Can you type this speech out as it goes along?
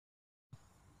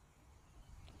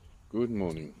Good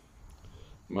morning.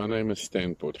 My name is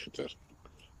Stan Potgieter.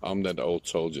 I'm that old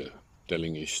soldier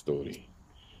telling his story.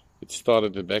 It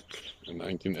started back in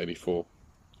 1984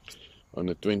 on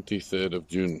the 23rd of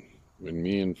June when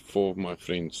me and four of my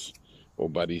friends or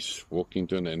buddies walked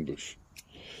into an ambush.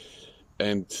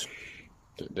 And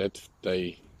that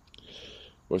day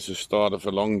was the start of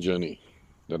a long journey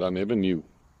that I never knew.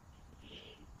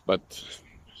 But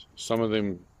some of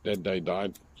them that day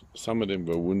died, some of them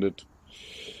were wounded,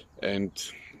 and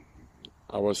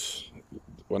I was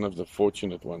one of the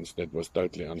fortunate ones that was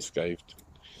totally unscathed.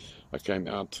 I came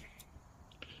out,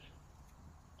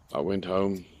 I went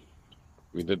home,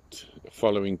 we did a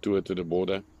following tour to the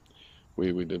border,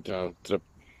 where we did our trip,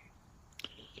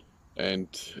 and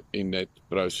in that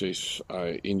process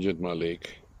I injured my leg,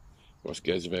 was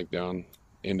gassed down,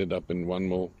 ended up in one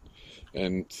more,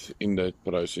 and in that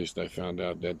process they found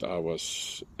out that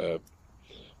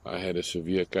I had a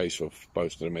severe case of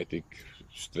post-traumatic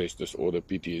stress disorder,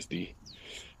 PTSD,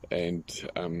 and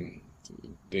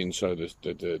then so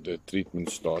the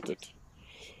treatment started,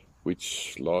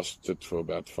 which lasted for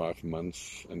about 5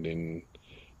 months, and then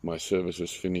my service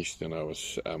was finished and I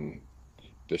was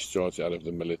discharged out of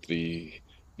the military,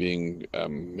 being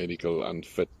medical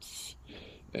unfit,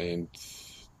 and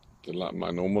my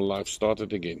normal life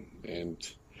started again. And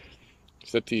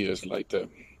 30 years later,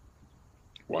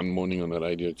 one morning on a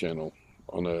radio channel,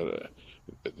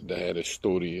 they had a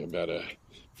story about a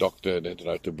doctor that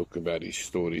wrote a book about his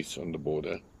stories on the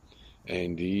border,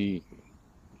 and he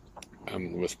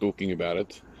was talking about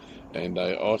it, and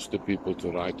I asked the people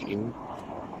to write in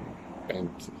and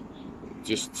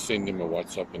just send him a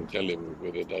WhatsApp and tell him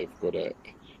whether they've got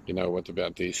what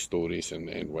about their stories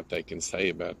and what they can say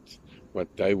about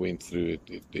what they went through,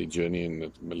 their journey in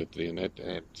the military and that.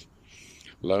 And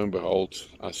lo and behold,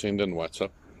 I sent them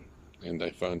WhatsApp, and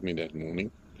they phoned me that morning,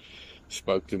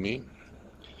 spoke to me,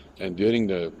 and during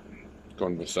the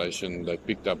conversation they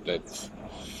picked up that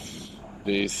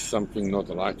there's something not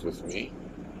right with me.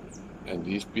 And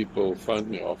these people phoned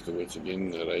me afterwards again,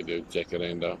 the radio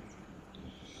jacaranda,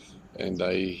 and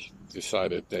they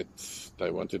decided that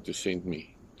they wanted to send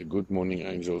me the Good Morning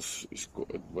Angels, is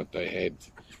what they had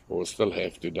or still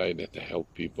have today, that they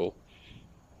help people.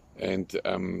 And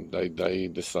they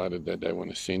decided that they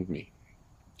want to send me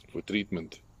for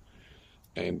treatment,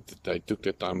 and they took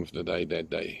the time of the day that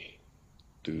day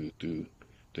to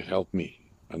help me,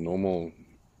 a normal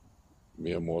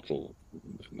mere mortal.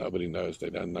 Nobody knows, they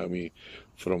don't know me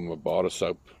from a bar of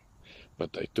soap,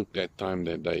 but they took that time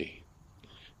that day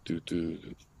to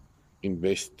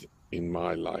invest in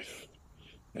my life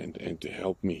and to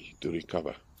help me to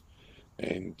recover.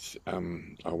 And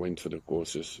I went for the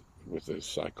courses with the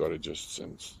psychologists,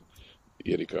 and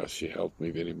Erika, she helped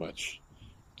me very much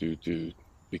to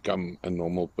become a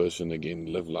normal person again,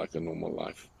 live like a normal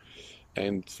life.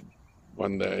 And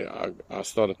one day I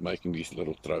started making these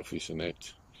little trophies and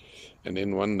that. And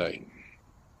then one day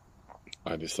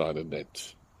I decided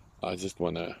that I just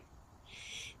want to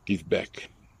give back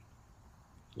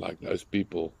like those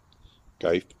people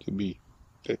gave to me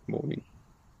that morning.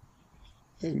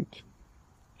 And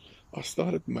I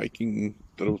started making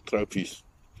little trophies,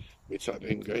 which I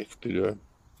then gave to the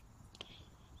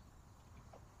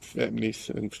families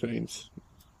and friends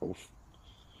of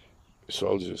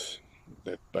soldiers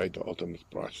that paid the ultimate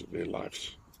price of their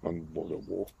lives on border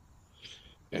war.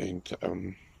 And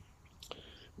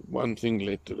one thing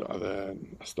led to the other,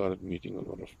 and I started meeting a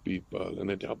lot of people, and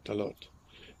it helped a lot.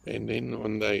 And then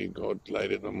one day God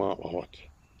laid it on my heart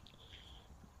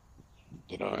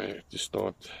that I had to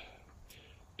start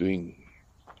doing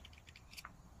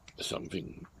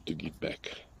something to give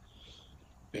back.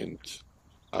 And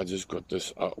I just got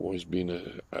this. I've always been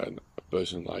a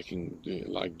person like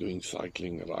doing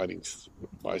cycling, riding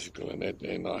bicycle and that,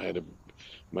 and I had a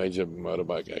major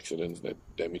motorbike accident that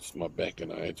damaged my back,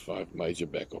 and I had 5 major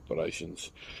back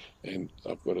operations, and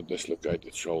I've got a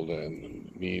dislocated shoulder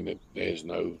and knee that there's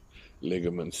no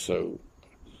ligaments, so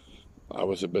I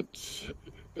was a bit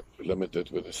limited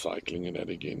with the cycling and that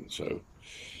again. So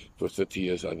for 30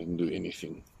 years I didn't do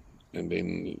anything, and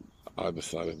then I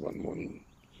decided one morning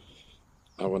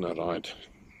I want to ride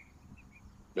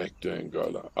back to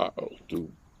Angola,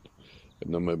 to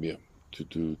Namibia, to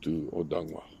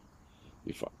Ondangwa.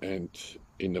 And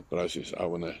in the process, I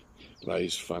want to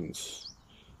raise funds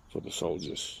for the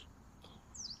soldiers,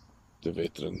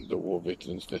 the war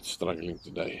veterans that's struggling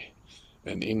today.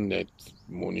 And in that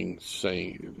morning,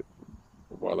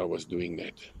 while I was doing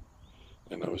that,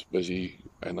 and I was busy,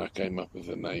 and I came up with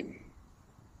a name,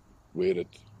 Wear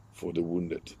It for the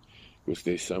Wounded, because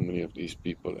there's so many of these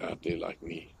people out there like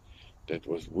me that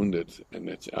was wounded and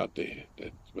that's out there,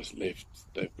 that was left.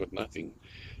 They've got nothing,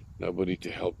 nobody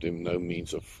to help them, no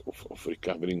means of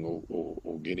recovering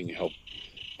or getting help.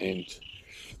 And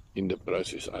in the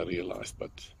process I realized,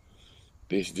 but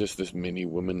there's just as many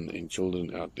women and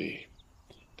children out there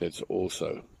that's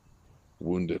also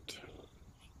wounded,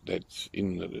 that's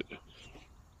in the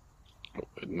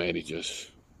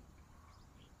marriages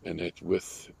and that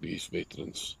with these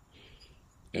veterans,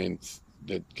 and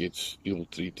that gets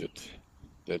ill-treated,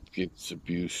 that gets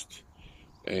abused.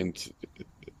 And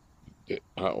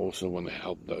I also want to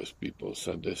help those people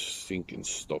so this thing can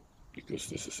stop, because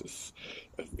this is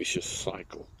a vicious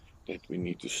cycle that we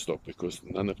need to stop, because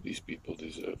none of these people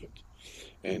deserve it.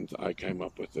 And I came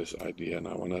up with this idea, and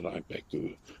I want to ride back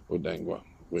to Ondangwa,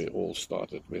 where it all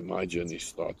started, where my journey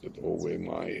started, or where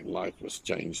my life was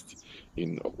changed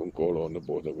in Okonkolo on the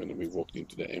border when we walked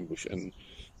into the ambush. And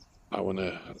I want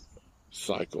to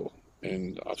cycle,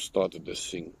 and I've started this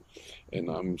thing, and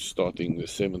I'm starting the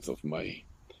 7th of May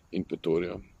in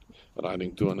Pretoria,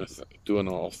 riding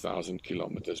 2,500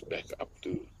 kilometers back up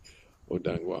to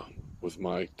Ondangwa with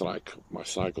my trike, my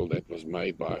cycle that was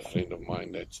made by a friend of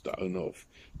mine that's the owner of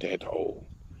Dad Hole.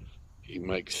 He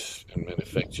makes and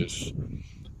manufactures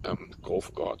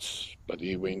golf carts, but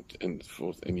he went and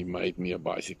forth and he made me a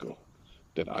bicycle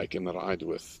that I can ride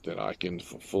with, that I can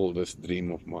fulfill this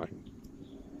dream of mine.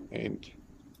 And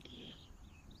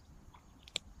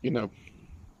you know,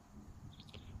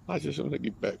 I just want to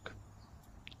give back.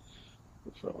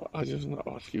 So I just want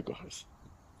to ask you guys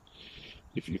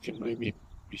if you can maybe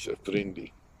be so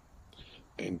friendly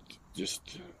and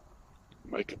just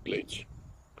make a pledge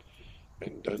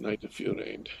and donate a few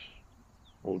rand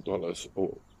or dollars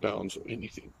or pounds or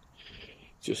anything,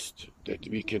 just that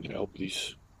we can help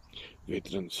these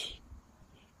veterans,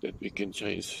 that we can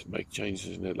make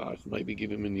changes in their life, maybe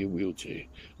give them a new wheelchair,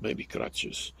 maybe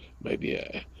crutches, maybe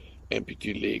a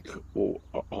amputee leg or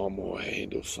an arm or a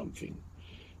hand or something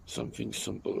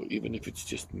simple, even if it's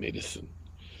just medicine,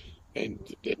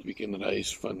 and that we can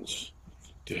raise funds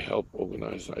to help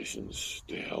organizations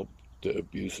to help the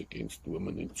abuse against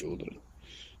women and children,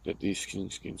 that these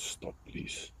things can stop,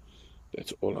 please.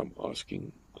 That's all I'm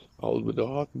asking. Hold with the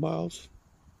heart, Miles.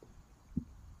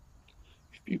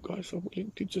 If you guys are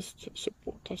willing to just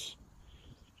support us,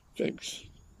 thanks.